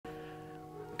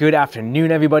Good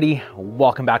afternoon, everybody.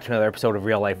 Welcome back to another episode of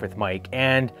Real Life with Mike.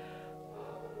 And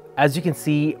as you can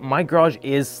see, my garage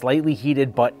is slightly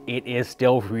heated, but it is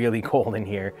still really cold in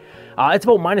here. It's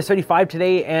about minus 35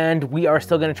 today, and we are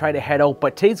still going to try to head out.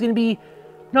 But today's going to be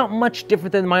not much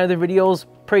different than my other videos,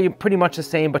 pretty much the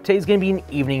same, but today's gonna be an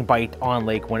evening bite on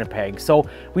Lake Winnipeg. So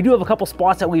we do have a couple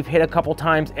spots that we've hit a couple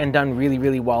times and done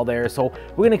really well there. So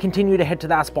we're gonna continue to head to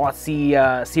that spot, see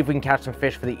if we can catch some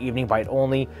fish for the evening bite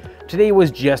only. Today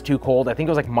was just too cold. I think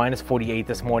it was like minus 48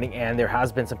 this morning, and there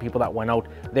has been some people that went out.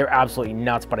 They're absolutely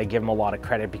nuts, but I give them a lot of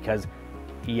credit because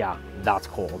yeah, that's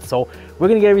cold. So we're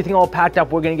gonna get everything all packed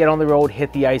up. We're gonna get on the road,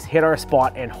 hit the ice, hit our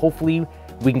spot, and hopefully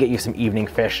we can get you some evening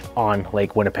fish on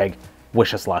Lake Winnipeg.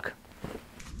 Wish us luck.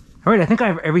 All right, I think I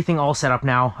have everything all set up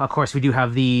now. Of course, we do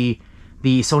have the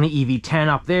Sony EV10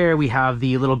 up there. We have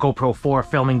the little GoPro 4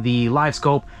 filming the live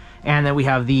scope, and then we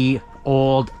have the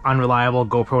old unreliable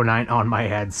GoPro 9 on my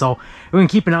head. So we're gonna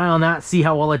keep an eye on that, see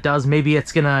how well it does. Maybe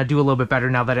it's gonna do a little bit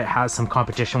better now that it has some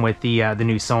competition with the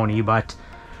new Sony, but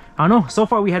I don't know. So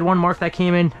far we had one mark that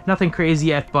came in, nothing crazy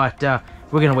yet, but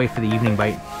we're gonna wait for the evening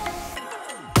bite.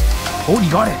 Oh,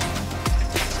 you got it.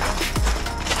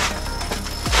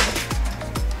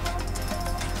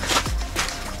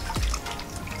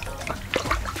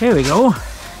 There we go.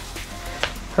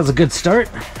 That's a good start.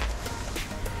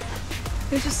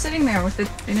 It's just sitting there with it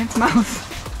in its mouth.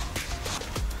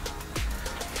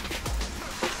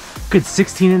 Good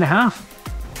 16 and a half.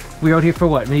 We're out here for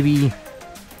what, maybe,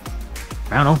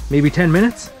 I don't know, maybe 10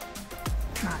 minutes?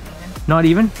 Not even. Not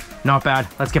even? Not bad.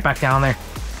 Let's get back down there.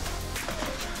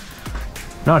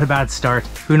 Not a bad start.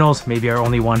 Who knows, maybe our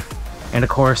only one. And of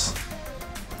course,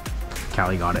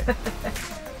 Callie got it.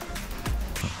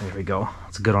 Oh, there we go.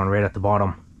 That's a good one right at the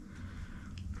bottom.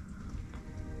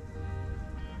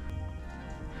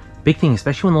 Big thing,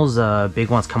 especially when those big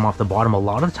ones come off the bottom, a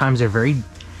lot of the times they're very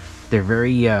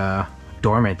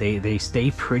dormant. They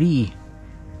stay pretty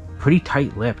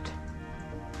tight-lipped.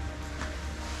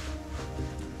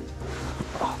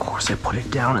 Oh, of course I put it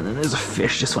down and then there's a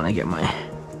fish just when I get my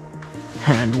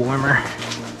hand warmer.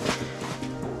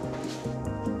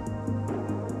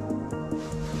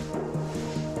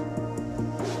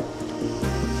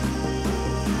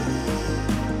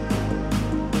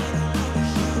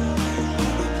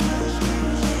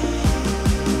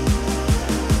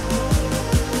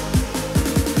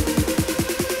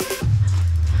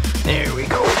 There we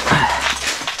go.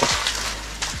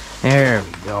 There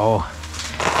we go.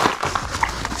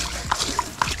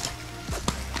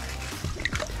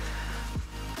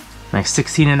 Nice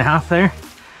 16 and a half there.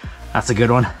 That's a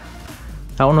good one.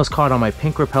 That one was caught on my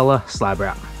pink Rapella slab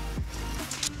wrap.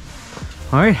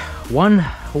 All right, one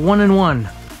and one.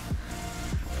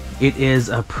 It is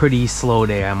a pretty slow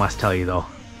day, I must tell you though.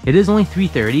 It is only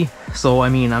 3:30, so I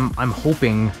mean, I'm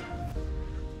hoping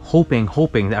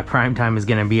that prime time is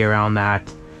gonna be around that,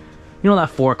 you know, that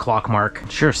 4 o'clock mark.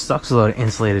 It sure sucks without an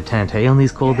insulated tent, hey, on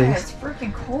these cold days. It's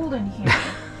freaking cold in here.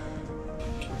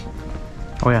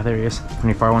 Oh yeah, there he is.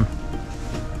 Pretty far one.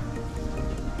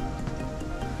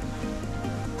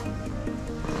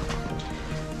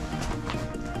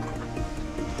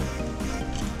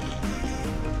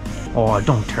 Oh,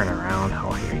 don't turn around.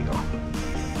 Oh, here you go.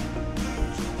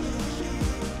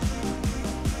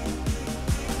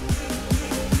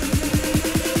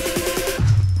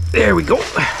 There we go.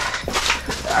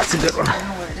 That's a good one. I don't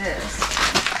know what it is.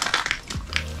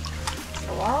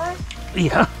 A walleye?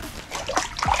 Yeah.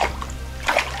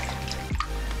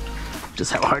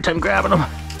 Just have a hard time grabbing them.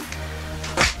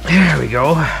 There we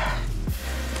go.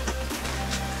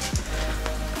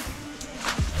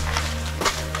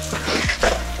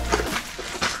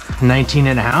 $19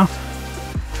 and a half.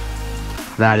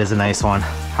 That is a nice one.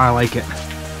 I like it.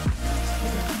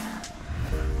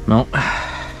 Nope.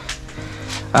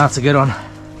 That's a good one.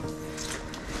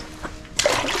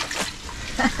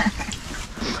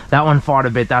 That one fought a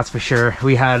bit, that's for sure.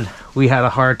 We had a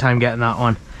hard time getting that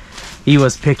one. He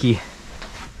was picky.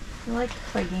 I like to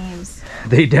play games.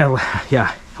 They did,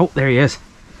 yeah. Oh, there he is.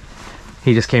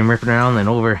 He just came ripping around and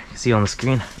over. You see on the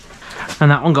screen.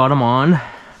 And that one got him on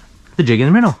the jig in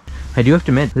the middle. I do have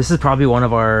to admit, this is probably one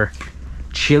of our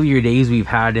chillier days we've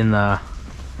had in the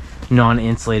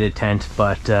non-insulated tent,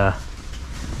 but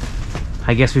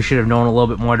I guess we should have known a little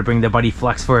bit more to bring the Buddy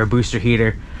Flex for a booster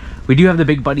heater. We do have the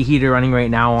big Buddy heater running right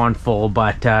now on full,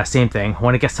 but same thing.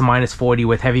 When it gets to minus 40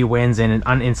 with heavy winds and an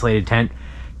uninsulated tent,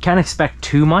 can't expect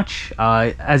too much.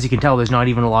 As you can tell, there's not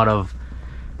even a lot of,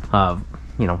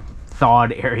 you know,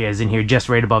 thawed areas in here. Just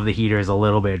right above the heater is a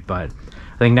little bit, but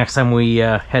I think next time we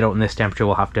head out in this temperature,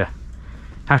 we'll have to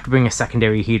bring a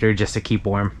secondary heater just to keep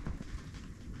warm.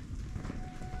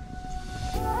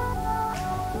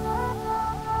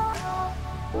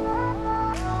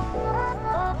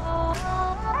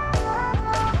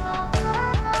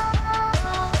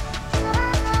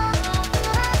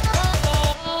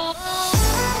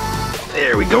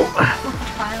 There we go.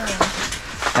 Finally.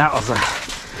 That was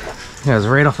it was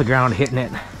right off the ground hitting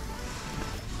it.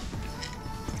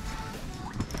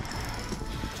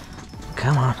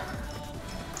 Come on.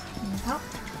 Need help?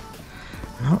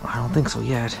 No, I don't think so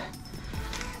yet.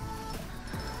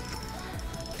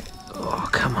 Oh,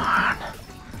 come on.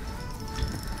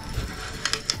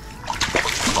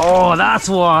 Oh, that's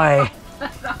why.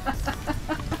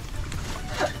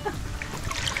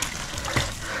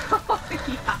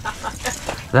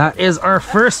 That is our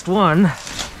first one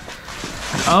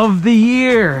of the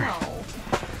year. No.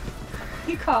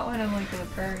 You caught one of like the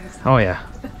prairies. Oh yeah.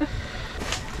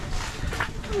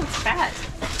 Ooh, it's fat.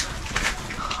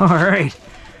 All right,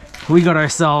 we got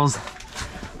ourselves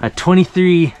a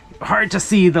 23. Hard to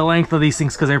see the length of these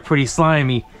things because they're pretty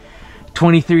slimy.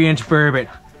 23-inch burbot.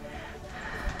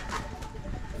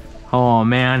 Oh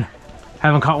man,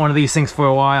 haven't caught one of these things for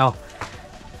a while.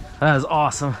 That is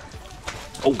awesome.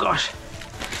 Oh gosh.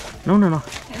 No, no, no.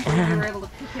 Can't believe you were able to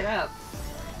pick it up.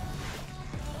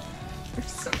 You're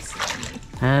so slimy.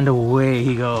 And away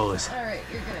he goes. Alright,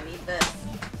 you're gonna need this.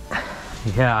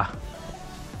 Yeah.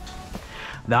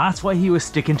 That's why he was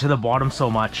sticking to the bottom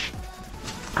so much.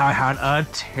 I had a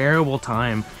terrible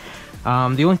time. The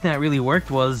only thing that really worked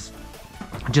was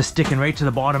just sticking right to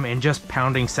the bottom and just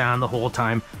pounding sand the whole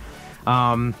time.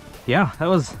 Yeah, that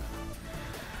was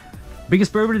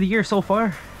biggest burbot of the year so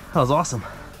far. That was awesome.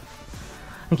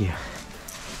 Thank you.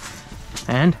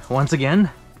 And once again,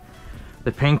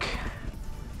 the pink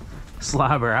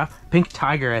slab wrap, pink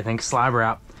tiger, I think, slab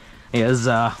wrap is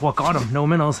what got him. No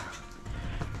minnows.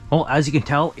 Well, as you can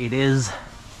tell, it is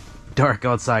dark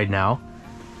outside now,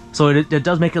 so it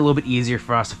does make it a little bit easier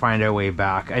for us to find our way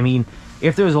back. I mean,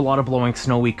 if there was a lot of blowing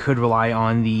snow, we could rely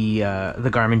on the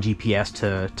Garmin GPS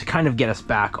to kind of get us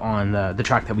back on the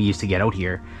track that we used to get out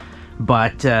here.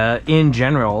 But in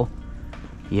general,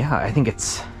 yeah, I think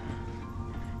it's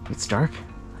dark.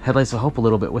 Headlights will help a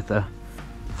little bit with the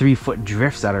 3-foot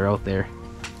drifts that are out there.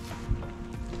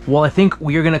 Well, I think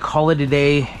we are gonna call it a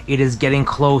day. It is getting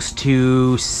close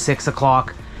to 6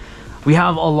 o'clock. We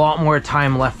have a lot more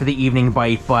time left for the evening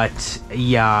bite, but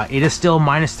yeah, it is still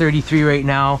minus 33 right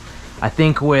now. I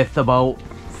think with about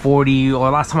 40, or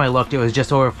last time I looked, it was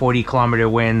just over 40-kilometer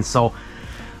winds. So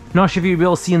not sure if you'll be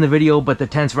able to see in the video, but the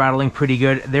tent's rattling pretty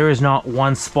good. There is not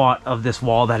one spot of this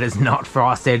wall that is not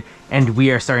frosted, and we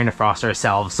are starting to frost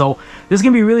ourselves. So this is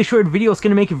gonna be a really short video. It's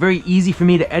gonna make it very easy for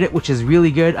me to edit, which is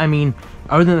really good. I mean,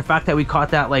 other than the fact that we caught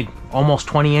that like almost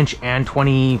 20-inch and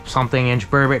 20-something inch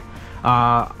burbot,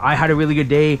 I had a really good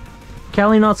day.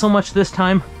 Callie, not so much this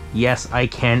time. Yes, I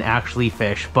can actually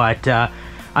fish, but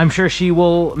I'm sure she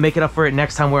will make it up for it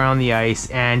next time we're on the ice.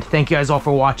 And thank you guys all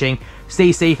for watching.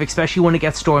 Stay safe, especially when it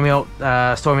gets stormy out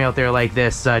there like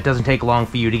this. It doesn't take long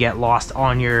for you to get lost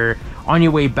on your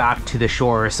way back to the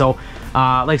shore. So,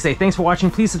 like I say, thanks for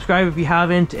watching. Please subscribe if you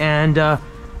haven't, and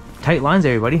tight lines,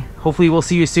 everybody. Hopefully we'll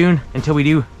see you soon. Until we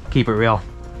do, keep it real.